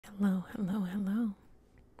Hello, hello, hello.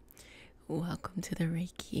 Welcome to the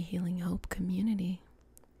Reiki Healing Hope community.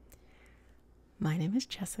 My name is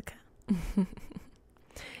Jessica. And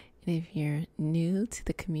if you're new to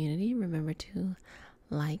the community, remember to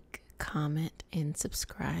like, comment, and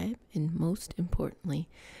subscribe. And most importantly,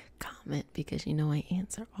 comment, because you know I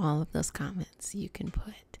answer all of those comments. You can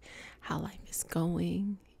put how life is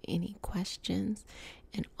going, any questions,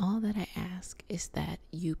 and all that I ask is that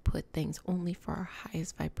you put things only for our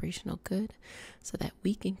highest vibrational good so that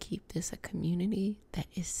we can keep this a community that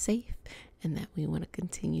is safe and that we want to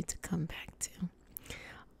continue to come back to.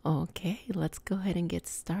 Okay, let's go ahead and get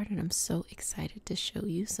started. I'm so excited to show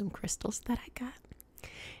you some crystals that I got.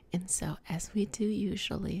 And so as we do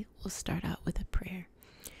usually, we'll start out with a prayer.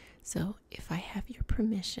 So if I have your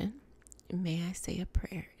permission, may I say a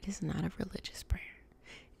prayer? It is not a religious prayer.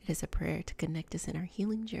 It is a prayer to connect us in our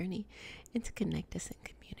healing journey and to connect us in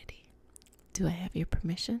community. Do I have your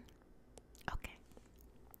permission? Okay.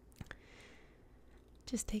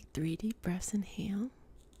 Just take 3 deep breaths. Inhale.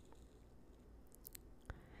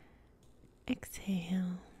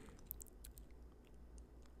 Exhale.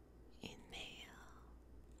 Inhale.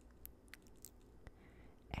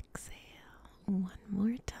 Exhale. One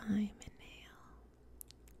more time.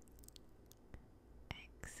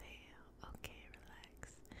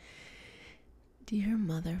 Dear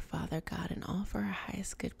Mother, Father, God, and all for our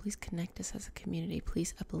highest good, please connect us as a community.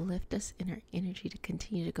 Please uplift us in our energy to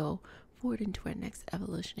continue to go forward into our next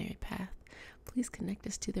evolutionary path. Please connect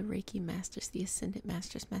us to the Reiki Masters, the Ascended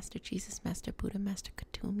Masters, Master Jesus, Master Buddha, Master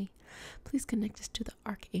Kutumi. Please connect us to the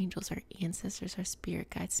Archangels, our ancestors, our spirit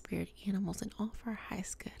guides, spirit animals, and all for our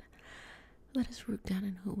highest good. Let us root down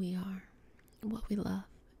in who we are and what we love,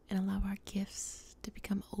 and allow our gifts to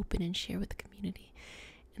become open and share with the community.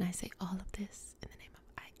 And I say all of this in the name of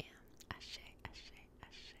I am. Ashe, Ashe,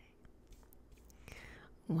 Ashe.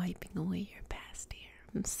 Wiping away your past here.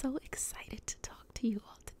 I'm so excited to talk to you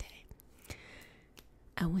all today.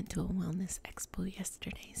 I went to a wellness expo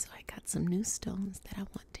yesterday, so I got some new stones that I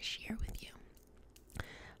want to share with you.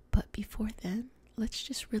 But before then, let's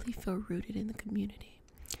just really feel rooted in the community.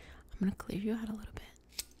 I'm going to clear you out a little bit.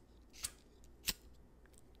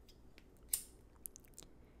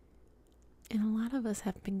 And a lot of us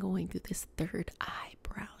have been going through this third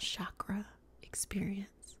eyebrow chakra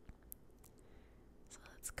experience. So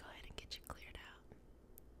let's go ahead and get you cleared out.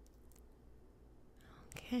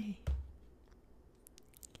 Okay.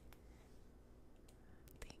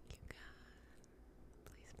 Thank you, God.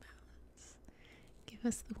 Please balance. Give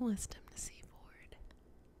us the wisdom to see forward,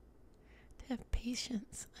 to have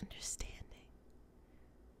patience, understanding,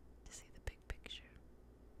 to see the big picture.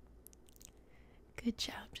 Good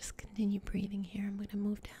job. Just continue breathing here. I'm going to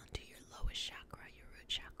move down to your lowest chakra, your root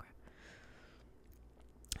chakra.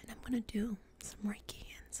 And I'm going to do some Reiki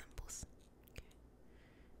hand symbols. Okay.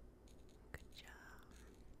 Good job.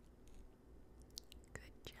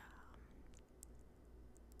 Good job.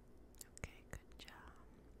 Okay, good job.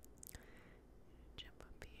 Jump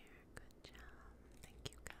up here. Good job. Thank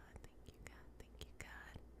you, God. Thank you, God. Thank you,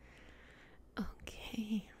 God.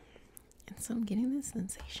 Okay. And so I'm getting this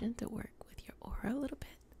sensation to work with your aura a little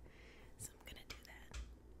bit. So I'm going to do that.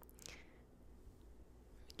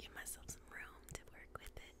 Give myself some room to work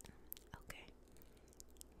with it. Okay.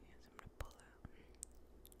 So I'm going to pull out.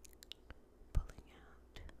 Pulling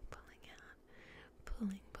out. Pulling out.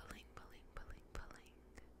 Pulling, pulling, pulling, pulling, pulling.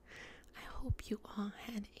 I hope you all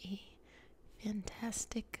had a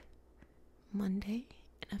fantastic Monday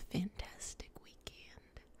and a fantastic weekend.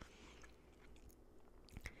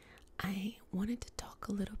 I wanted to talk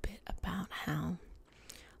a little bit about how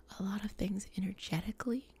a lot of things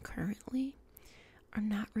energetically currently are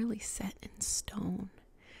not really set in stone.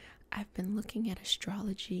 I've been looking at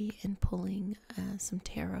astrology and pulling some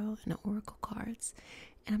tarot and oracle cards,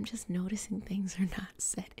 and I'm just noticing things are not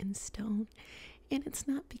set in stone. And it's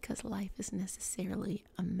not because life is necessarily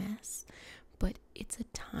a mess, but it's a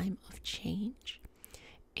time of change.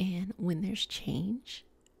 And when there's change,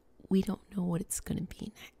 we don't know what it's going to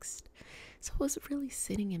be next. So I was really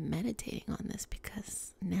sitting and meditating on this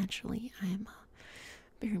because naturally I am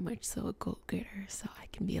very much so a go-getter, so I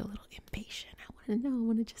can be a little impatient. I want to know, I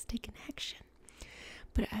want to just take an action.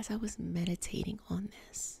 But as I was meditating on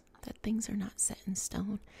this, that things are not set in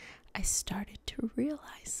stone, I started to realize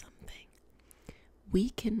something. We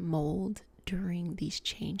can mold during these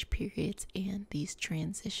change periods and these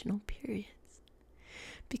transitional periods.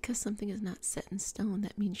 Because something is not set in stone,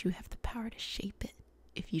 that means you have the power to shape it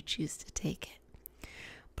if you choose to take it.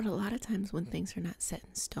 But a lot of times when things are not set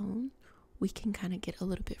in stone, we can kind of get a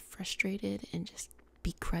little bit frustrated and just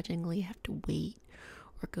begrudgingly have to wait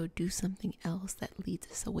or go do something else that leads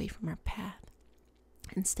us away from our path,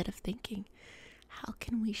 instead of thinking, how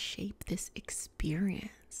can we shape this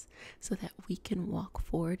experience so that we can walk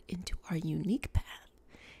forward into our unique path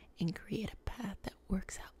and create a path that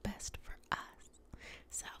works out best for us?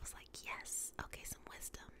 So I was like, yes, okay, some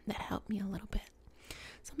wisdom. That helped me a little bit.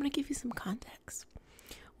 So I'm going to give you some context.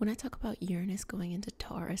 When I talk about Uranus going into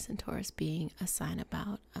Taurus, and Taurus being a sign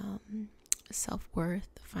about self-worth,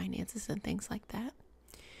 finances, and things like that,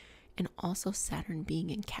 and also Saturn being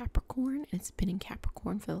in Capricorn, and it's been in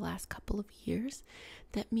Capricorn for the last couple of years,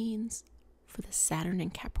 that means for the Saturn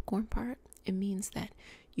and Capricorn part, it means that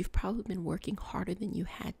you've probably been working harder than you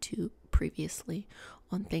had to previously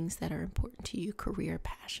on things that are important to you, career,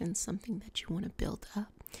 passion, something that you want to build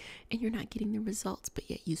up, and you're not getting the results, but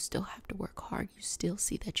yet you still have to work hard. You still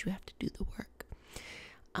see that you have to do the work.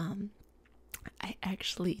 I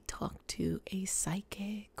actually talked to a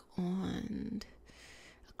psychic on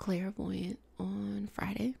a clairvoyant on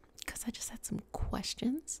Friday because I just had some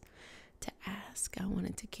questions to ask. I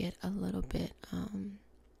wanted to get a little bit,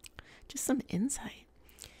 just some insight.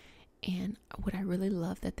 And what I really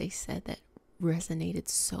love that they said that resonated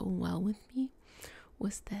so well with me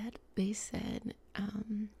was that they said,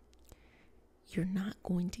 you're not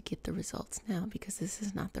going to get the results now because this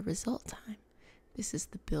is not the result time. This is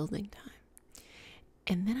the building time.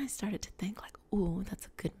 And then I started to think like, ooh, that's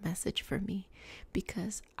a good message for me,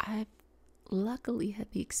 because I've luckily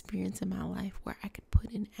had the experience in my life where I could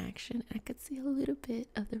put in action and I could see a little bit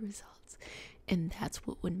of the results. And that's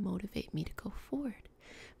what would motivate me to go forward.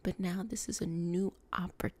 But now this is a new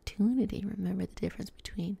opportunity. Remember the difference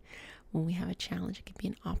between when we have a challenge, it can be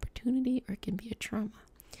an opportunity or it can be a trauma.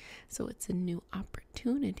 So it's a new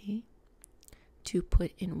opportunity to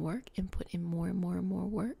put in work and put in more and more and more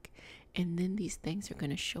work. And then these things are going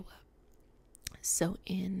to show up. So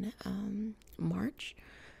in March,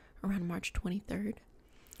 around March 23rd,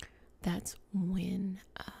 that's when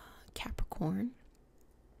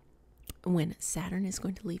when Saturn is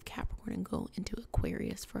going to leave Capricorn and go into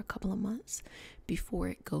Aquarius for a couple of months before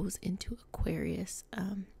it goes into Aquarius,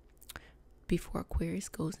 before Aquarius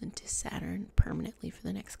goes into Saturn permanently for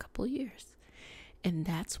the next couple of years. And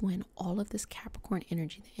that's when all of this Capricorn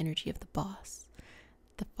energy, the energy of the boss,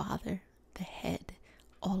 the father, the head,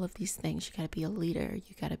 all of these things, you got to be a leader,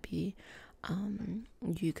 you got to be,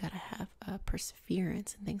 you got to have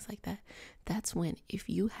perseverance and things like that. That's when, if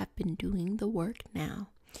you have been doing the work now,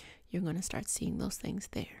 you're going to start seeing those things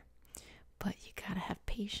there. But you got to have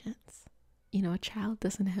patience. You know, a child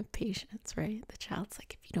doesn't have patience, right? The child's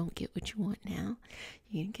like, if you don't get what you want now,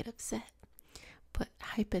 you're going to get upset. But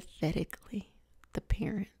hypothetically, the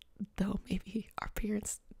parent, though maybe our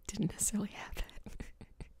parents didn't necessarily have that,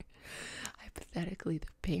 hypothetically, the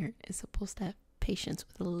parent is supposed to have patience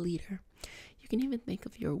with a leader. You can even think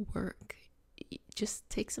of your work. Just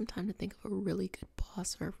take some time to think of a really good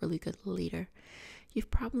boss or a really good leader.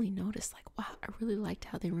 You've probably noticed, like, wow, I really liked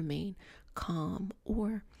how they remain calm,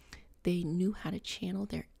 or they knew how to channel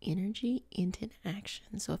their energy into an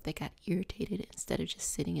action. So if they got irritated, instead of just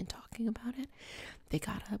sitting and talking about it, they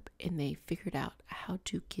got up and they figured out how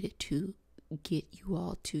to get you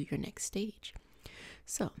all to your next stage.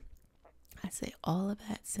 So I say all of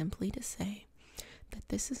that simply to say that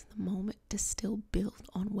this is the moment to still build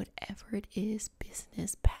on whatever it is,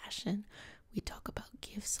 business, passion. We talk about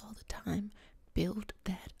gifts all the time. Build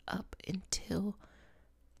that up until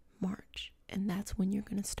March. And that's when you're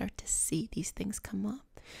going to start to see these things come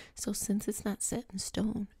up. So since it's not set in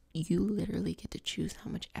stone, you literally get to choose how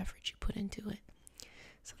much effort you put into it.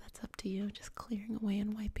 So that's up to you, just clearing away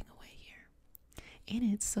and wiping away here.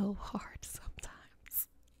 And it's so hard sometimes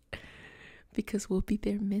because we'll be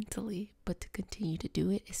there mentally, but to continue to do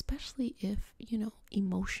it, especially if, you know,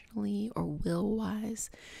 emotionally or will-wise,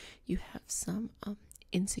 you have some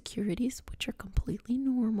insecurities, which are completely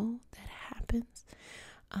normal, that happens.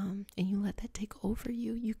 And you let that take over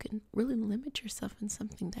you, you can really limit yourself in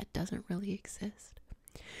something that doesn't really exist.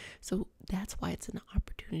 So that's why it's an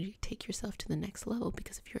opportunity to take yourself to the next level,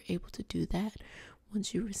 because if you're able to do that,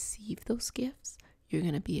 once you receive those gifts, you're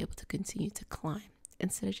going to be able to continue to climb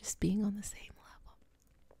instead of just being on the same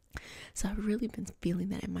level. So I've really been feeling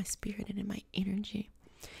that in my spirit and in my energy.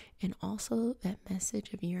 And also that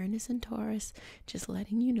message of Uranus and Taurus, just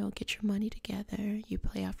letting you know, get your money together, you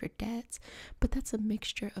pay off your debts, but that's a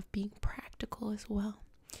mixture of being practical as well.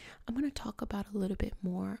 I'm going to talk about a little bit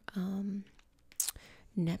more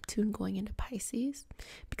Neptune going into Pisces,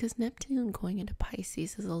 because Neptune going into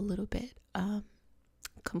Pisces is a little bit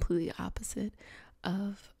completely opposite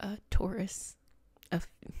of Taurus, of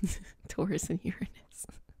Taurus and Uranus.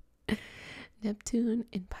 Neptune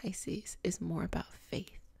in Pisces is more about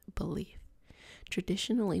faith. belief.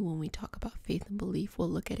 Traditionally, when we talk about faith and belief, we'll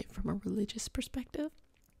look at it from a religious perspective.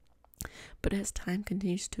 But as time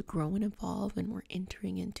continues to grow and evolve, and we're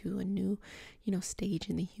entering into a new, stage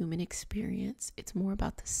in the human experience, it's more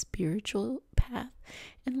about the spiritual path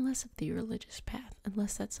and less of the religious path,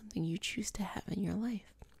 unless that's something you choose to have in your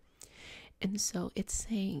life. And so it's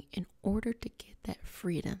saying, in order to get that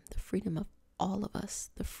freedom, the freedom of all of us,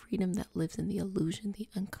 the freedom that lives in the illusion, the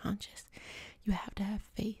unconscious, you have to have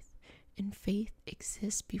faith. And faith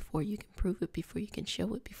exists before you can prove it, before you can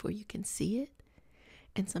show it, before you can see it.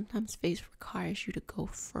 And sometimes faith requires you to go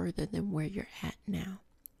further than where you're at now.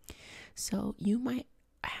 So you might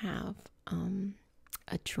have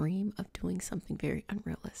a dream of doing something very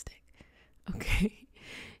unrealistic. Okay.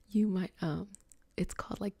 You might, it's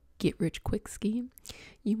called like get rich quick scheme.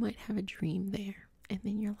 You might have a dream there, and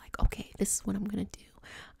then you're like, okay, this is what I'm going to do.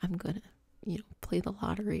 I'm going to, play the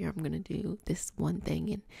lottery, or I'm going to do this one thing,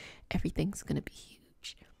 and everything's going to be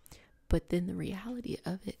huge. But then the reality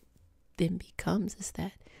of it then becomes is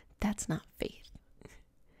that that's not faith.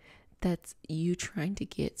 That's you trying to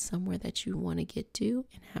get somewhere that you want to get to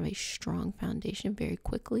and have a strong foundation very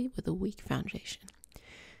quickly with a weak foundation.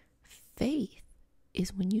 Faith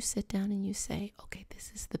is when you sit down and you say, okay,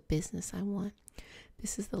 this is the business I want.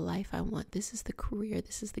 This is the life I want. This is the career.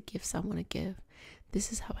 This is the gifts I want to give.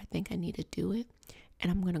 This is how I think I need to do it.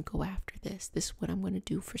 And I'm going to go after this. This is what I'm going to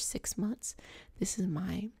do for 6 months. This is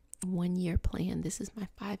my 1-year plan. This is my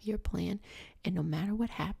 5-year plan. And no matter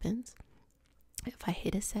what happens, if I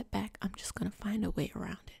hit a setback, I'm just going to find a way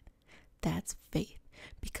around it. That's faith.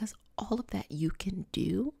 Because all of that you can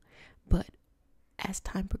do, but as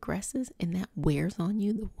time progresses and that wears on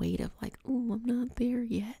you, the weight of like, oh, I'm not there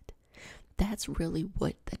yet. That's really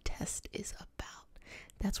what the test is about.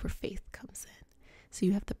 That's where faith comes in. So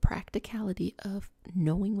you have the practicality of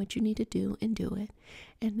knowing what you need to do and do it.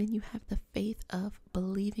 And then you have the faith of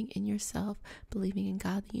believing in yourself, believing in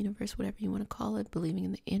God, the universe, whatever you want to call it, believing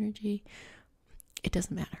in the energy. It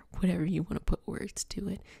doesn't matter, whatever you want to put words to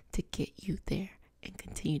it, to get you there and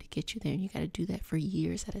continue to get you there. And you got to do that for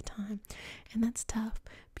years at a time. And that's tough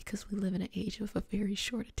because we live in an age of a very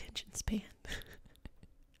short attention span.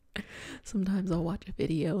 Sometimes I'll watch a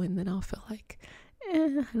video and then I'll feel like,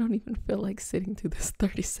 I don't even feel like sitting through this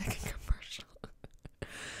 30-second commercial.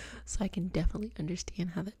 So I can definitely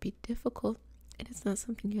understand how that'd be difficult. And it's not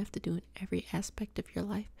something you have to do in every aspect of your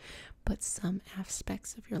life, but some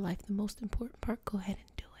aspects of your life, the most important part, go ahead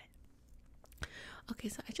and do it. Okay,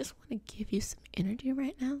 so I just want to give you some energy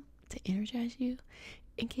right now to energize you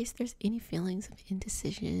in case there's any feelings of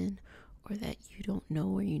indecision, or that you don't know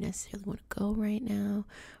where you necessarily want to go right now,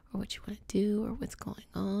 or what you want to do, or what's going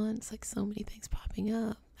on. It's like so many things popping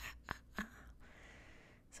up.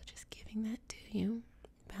 So just giving that to you,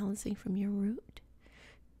 balancing from your root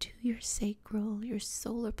to your sacral, your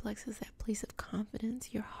solar plexus, that place of confidence,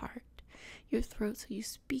 your heart, your throat, so you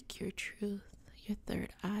speak your truth, your third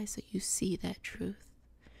eye, so you see that truth,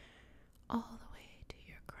 all the way to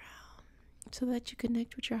your crown, so that you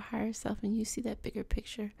connect with your higher self and you see that bigger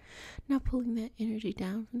picture. Now pulling that energy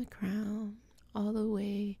down from the crown all the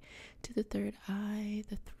way to the third eye,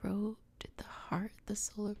 the throat, the heart, the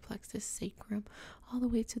solar plexus, sacrum, all the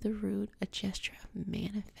way to the root, a gesture of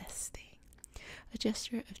manifesting. A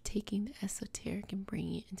gesture of taking the esoteric and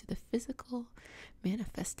bringing it into the physical,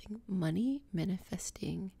 manifesting money,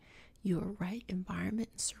 manifesting your right environment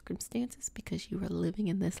and circumstances, because you are living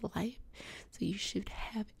in this life. So you should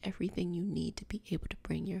have everything you need to be able to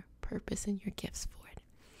bring your purpose and your gifts forward.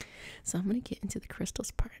 So I'm going to get into the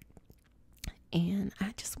crystals part. And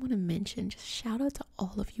I just want to mention, just shout out to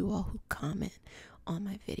all of you all who comment on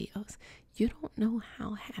my videos. You don't know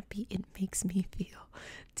how happy it makes me feel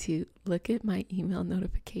to look at my email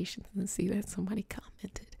notifications and see that somebody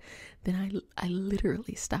commented. Then I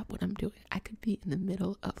literally stop what I'm doing. I could be in the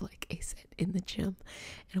middle of like a set in the gym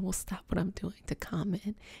and will stop what I'm doing to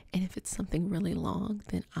comment. And if it's something really long,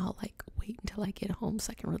 then I'll like wait until I get home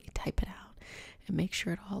so I can really type it out and make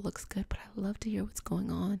sure it all looks good. But I love to hear what's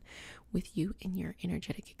going on with you and your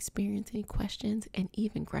energetic experience, any questions, and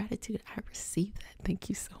even gratitude. I receive that. Thank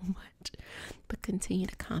you so much. But continue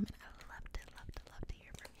to comment. I love to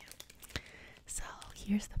hear from you. So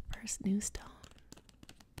here's the first new stone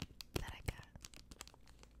that I got.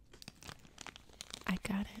 I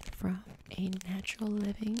got it from a natural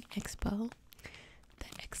living expo. The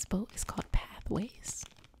expo is called Pathways,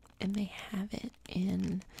 and they have it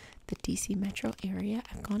in the DC metro area.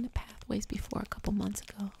 I've gone to Pathways before a couple months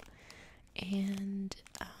ago, and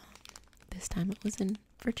this time it was in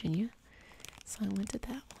Virginia, so I went to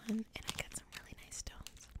that one and I got some really nice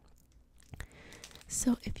stones.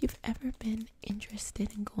 So if you've ever been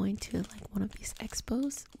interested in going to like one of these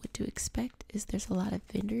expos, what to expect is there's a lot of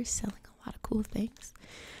vendors selling a lot of cool things,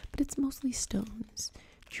 but it's mostly stones.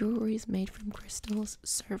 Jewelry is made from crystals.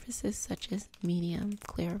 Services such as medium,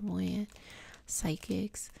 clairvoyant,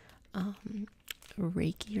 psychics,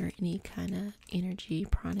 Reiki, or any kind of energy,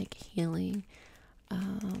 pranic healing.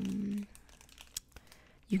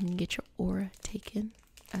 You can get your aura taken,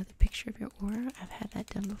 the picture of your aura. I've had that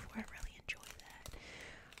done before. I really enjoy that.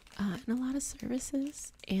 And a lot of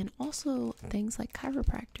services, and also things like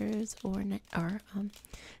chiropractors or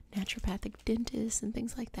naturopathic dentists and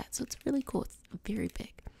things like that. So it's really cool. It's very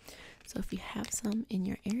big. So if you have some in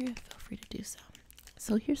your area, feel free to do so.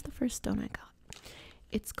 So here's the first stone I got.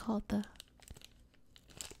 It's called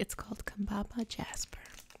Kambaba Jasper.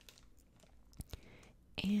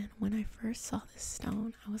 And when I first saw this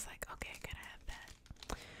stone, I was like, okay, I gotta have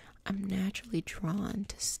that. I'm naturally drawn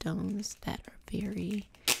to stones that are very,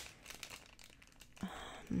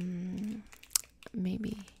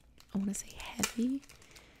 maybe, I want to say heavy,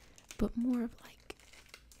 but more of like,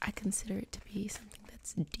 I consider it to be something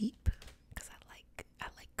that's deep, because I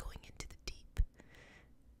like going into the deep,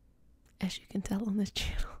 as you can tell on this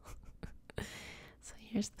channel. So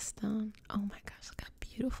here's the stone. Oh my gosh, look how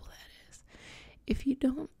beautiful that is. If you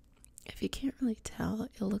can't really tell,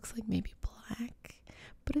 it looks like maybe black,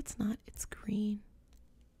 but it's not. It's green.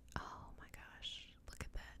 Oh my gosh, look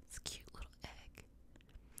at that. It's a cute little egg.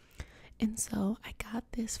 And so I got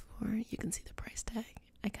this for, you can see the price tag.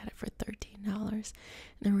 I got it for $13. And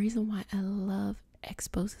the reason why I love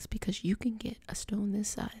expos is because you can get a stone this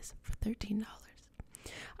size for $13.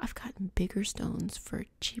 I've gotten bigger stones for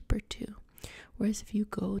cheaper too. Whereas if you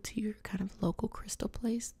go to your kind of local crystal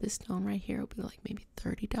place, this stone right here will be like maybe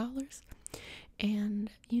 $30. And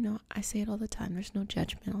you know, I say it all the time, there's no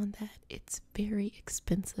judgment on that. It's very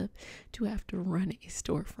expensive to have to run a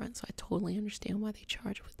storefront, so I totally understand why they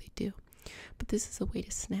charge what they do. But this is a way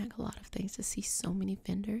to snag a lot of things, to see so many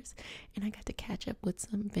vendors. And I got to catch up with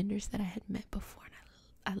some vendors that I had met before,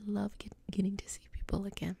 and I love getting to see people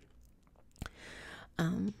again.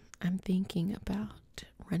 I'm thinking about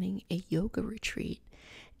running a yoga retreat,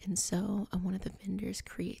 and so one of the vendors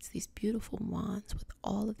creates these beautiful wands with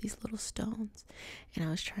all of these little stones, and I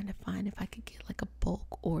was trying to find if I could get like a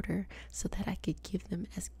bulk order so that I could give them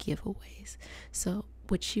as giveaways. So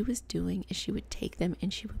what she was doing is she would take them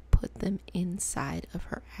and she would put them inside of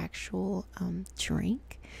her actual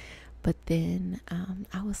drink, but then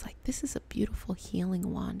I was like, this is a beautiful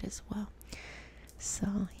healing wand as well.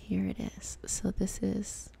 So here it is. So this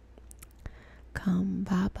is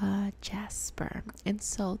Kambaba Jasper. And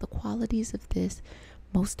so the qualities of this,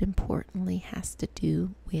 most importantly, has to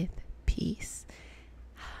do with peace.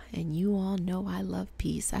 And you all know I love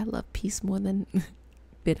peace. I love peace more than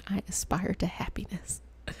I aspire to happiness.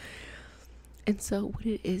 And so what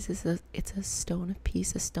it is it's a stone of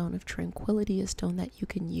peace, a stone of tranquility, a stone that you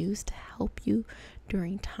can use to help you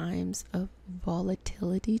during times of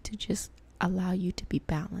volatility, to just allow you to be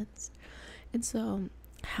balanced. And so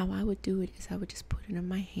how I would do it is I would just put it in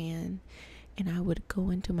my hand and I would go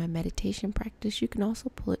into my meditation practice. You can also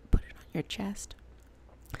put it on your chest.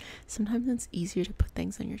 Sometimes it's easier to put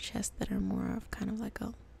things on your chest that are more of kind of like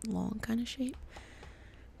a long kind of shape,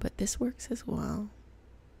 but this works as well,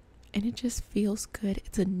 and it just feels good.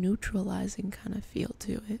 It's a neutralizing kind of feel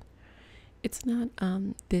to it. It's not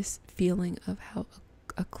this feeling of how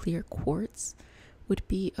a clear quartz would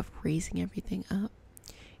be, of raising everything up.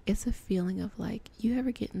 It's a feeling of like, you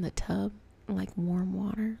ever get in the tub, like warm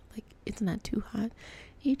water, like it's not too hot,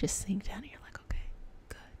 you just sink down and you're like, okay,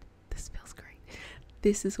 good, this feels great.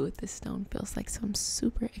 This is what this stone feels like. So I'm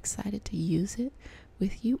super excited to use it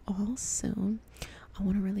with you all soon. I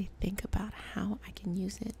want to really think about how I can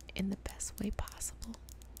use it in the best way possible.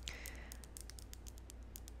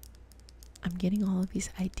 I'm getting all of these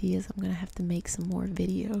ideas. I'm going to have to make some more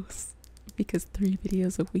videos, because 3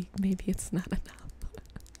 videos a week, maybe it's not enough.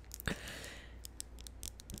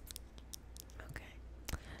 Okay.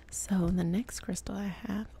 So the next crystal I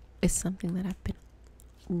have is something that I've been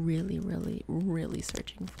really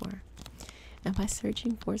searching for. And by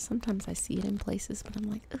searching for, sometimes I see it in places, but I'm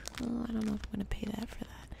like, oh, I don't know if I'm going to pay that for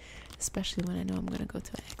that, especially when I know I'm going to go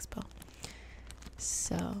to an expo.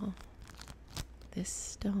 So this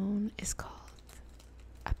stone is called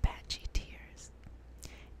Apache Tears,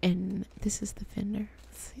 and this is the vendor.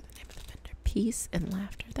 Let's see the name of the vendor. Peace and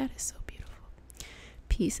Laughter. That is so beautiful.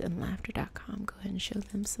 peaceandlaughter.com. Go ahead and show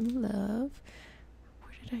them some love.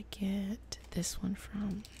 Where did I get this one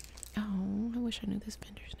from? Oh, I wish I knew this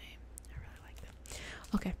vendor's name. I really like them.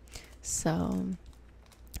 Okay, so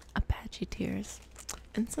Apache Tears.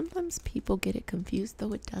 And sometimes people get it confused,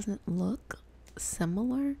 though it doesn't look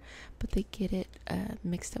similar, but they get it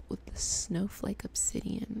mixed up with the snowflake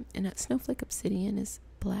obsidian. And that snowflake obsidian is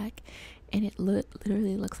black, and it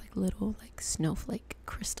literally looks like little like snowflake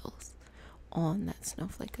crystals on that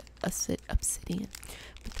snowflake obsidian.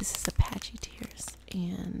 But this is Apache tears,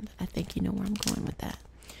 and I think you know where I'm going with that.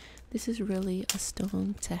 This is really a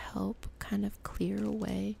stone to help kind of clear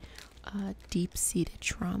away deep-seated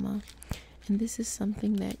trauma. And this is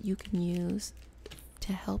something that you can use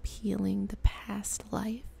to help healing the past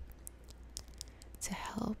life, to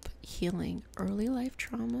help healing early life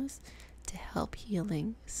traumas, to help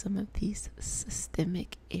healing some of these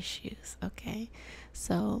systemic issues. Okay,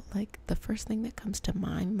 so like the first thing that comes to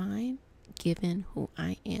my mind, given who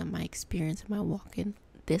I am, my experience, and my walk in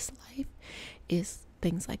this life, is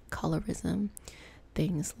things like colorism,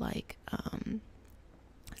 things like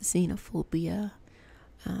xenophobia,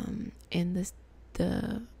 and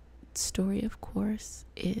the story, of course,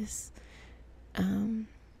 is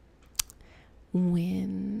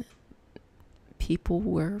when people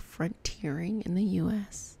were frontiering in the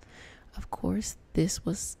U.S. Of course, this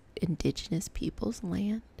was indigenous people's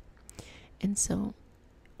land, and so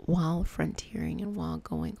while frontiering and while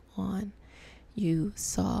going on, you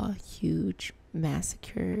saw huge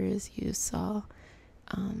massacres, you saw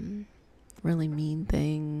really mean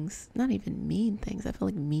things. Not even mean things, I feel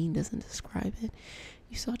like mean doesn't describe it.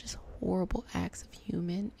 You saw just horrible acts of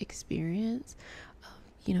human experience of,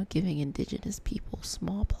 you know, giving indigenous people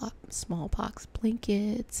smallpox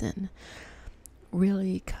blankets, and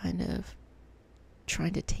really kind of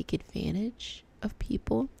trying to take advantage of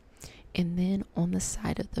people. And then on the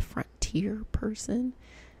side of the frontier person,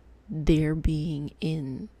 they're being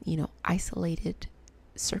in, you know, isolated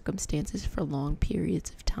circumstances for long periods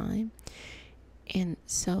of time. And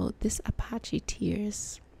so this Apache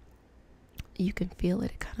tears, you can feel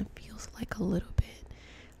it. It kind of feels like a little bit,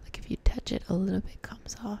 like if you touch it, a little bit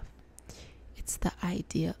comes off. It's the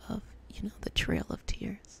idea of, you know, the trail of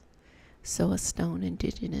tears. So a stone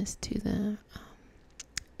indigenous to the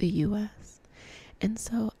U.S. And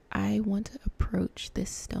so I want to approach this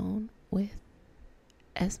stone with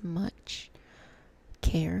as much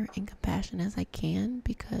care and compassion as I can,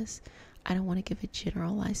 because I don't want to give a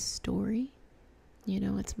generalized story. You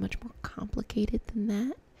know, it's much more complicated than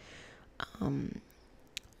that.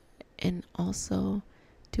 And also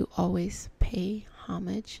to always pay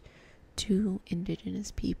homage to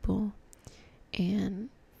indigenous people and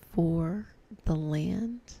for the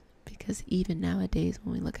land, because even nowadays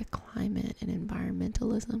when we look at climate and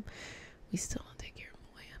environmentalism, we still don't take care of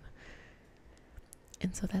the land.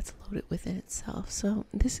 And so that's loaded within itself. So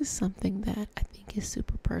this is something that I think is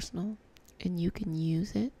super personal, and you can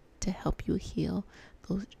use it to help you heal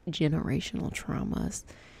those generational traumas,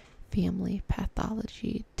 family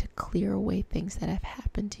pathology, to clear away things that have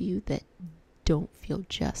happened to you that don't feel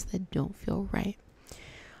just, that don't feel right.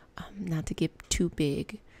 Not to get too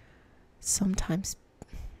big, sometimes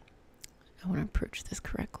I want to approach this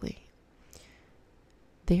correctly.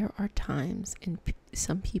 There are times, and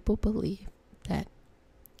some people believe that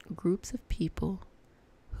groups of people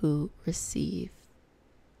who receive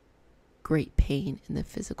great pain in the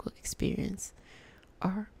physical experience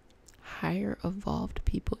are higher evolved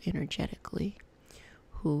people energetically,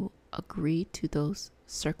 who agree to those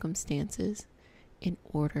circumstances in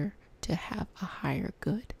order to have a higher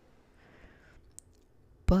good.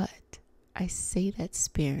 But I say that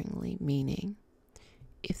sparingly, meaning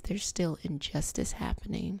if there's still injustice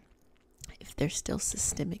happening, if there's still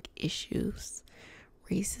systemic issues,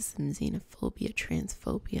 racism, xenophobia,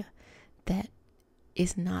 transphobia, that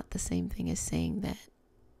is not the same thing as saying that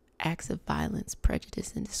acts of violence,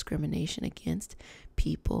 prejudice, and discrimination against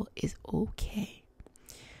people is okay.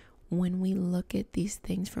 When we look at these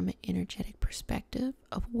things from an energetic perspective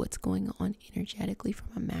of what's going on energetically from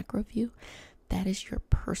a macro view, that is your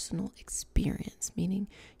personal experience, meaning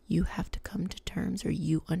you have to come to terms, or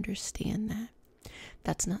you understand that.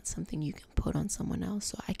 That's not something you can put on someone else.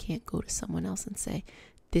 So I can't go to someone else and say,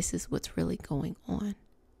 this is what's really going on.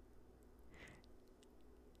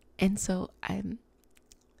 And so I'm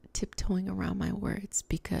tiptoeing around my words,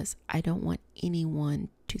 because I don't want anyone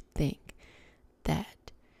to think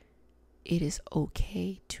that it is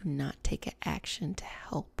okay to not take an action to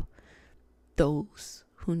help those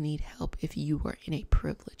who need help if you are in a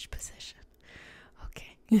privileged position.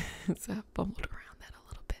 Okay, so I fumbled around that a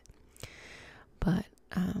little bit. But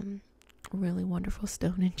really wonderful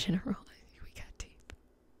stone in general. We got deep.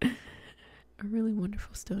 A really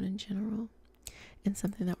wonderful stone in general, and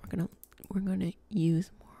something that we're gonna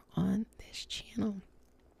use more on this channel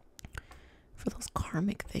for those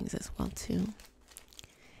karmic things as well too.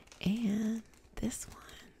 And this one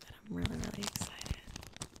that I'm really, really excited.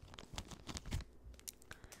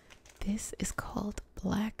 This is called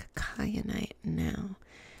Black Kyanite. Now,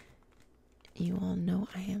 you all know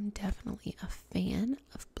I am definitely a fan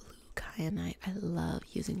of blue kyanite. I love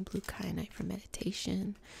using blue kyanite for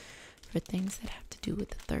meditation, for things that have to do with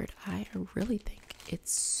the third eye. I really think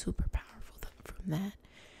it's super powerful from that.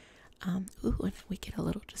 Ooh, and we get a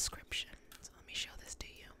little description. So let me show this to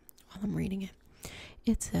you while I'm reading it.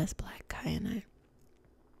 It says Black Kyanite.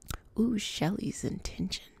 Ooh, Shelley's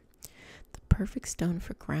intention. The perfect stone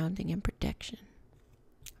for grounding and protection.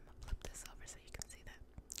 I'm going to flip this over so you can see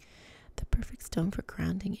that. The perfect stone for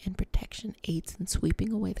grounding and protection aids in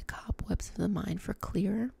sweeping away the cobwebs of the mind for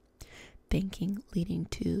clearer thinking, leading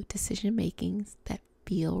to decision makings that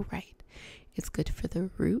feel right. It's good for the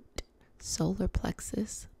root, solar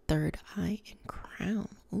plexus, third eye, and crown.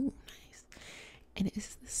 Ooh, nice. And it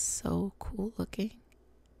is so cool looking.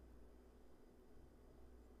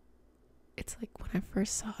 It's like when I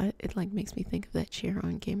first saw it, it like makes me think of that chair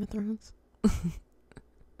on Game of Thrones.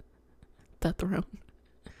 The throne.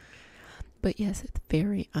 But yes, it's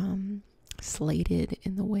very slated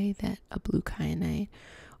in the way that a blue kyanite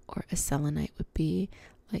or a selenite would be.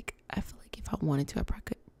 Like, I feel like if I wanted to, I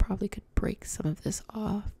probably could break some of this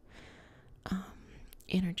off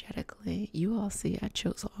energetically. You all see I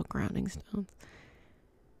chose all grounding stones.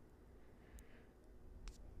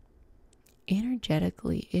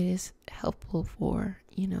 Energetically, it is helpful for,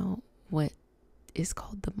 what is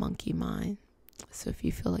called the monkey mind. So if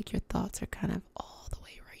you feel like your thoughts are kind of all the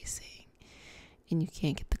way racing and you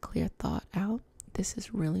can't get the clear thought out, this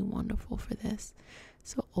is really wonderful for this.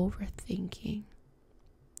 So overthinking.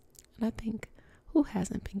 And I think, who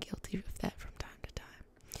hasn't been guilty of that from time to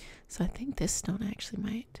time? So I think this stone actually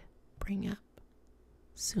might bring up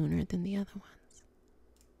sooner than the other ones.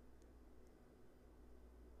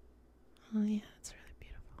 Oh yeah, it's really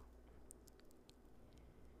beautiful.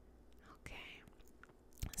 Okay.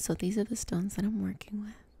 So these are the stones that I'm working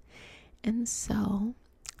with. And so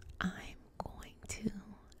I'm going to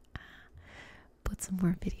put some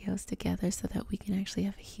more videos together so that we can actually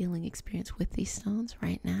have a healing experience with these stones.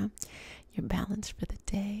 Right now, you're balanced for the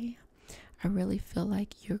day. I really feel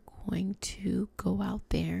like you're going to go out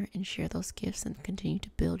there and share those gifts and continue to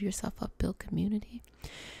build yourself up, build community.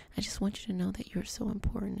 I just want you to know that you're so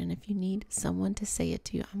important. And if you need someone to say it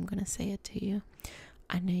to you, I'm going to say it to you.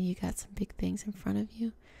 I know you got some big things in front of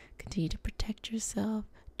you. Continue to protect yourself.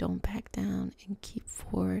 Don't back down and keep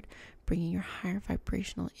forward, bringing your higher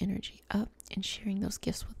vibrational energy up and sharing those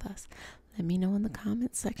gifts with us. Let me know in the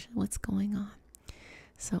comments section what's going on.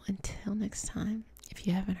 So until next time, if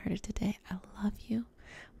you haven't heard it today, I love you.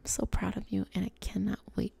 I'm so proud of you, and I cannot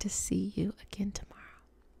wait to see you again tomorrow.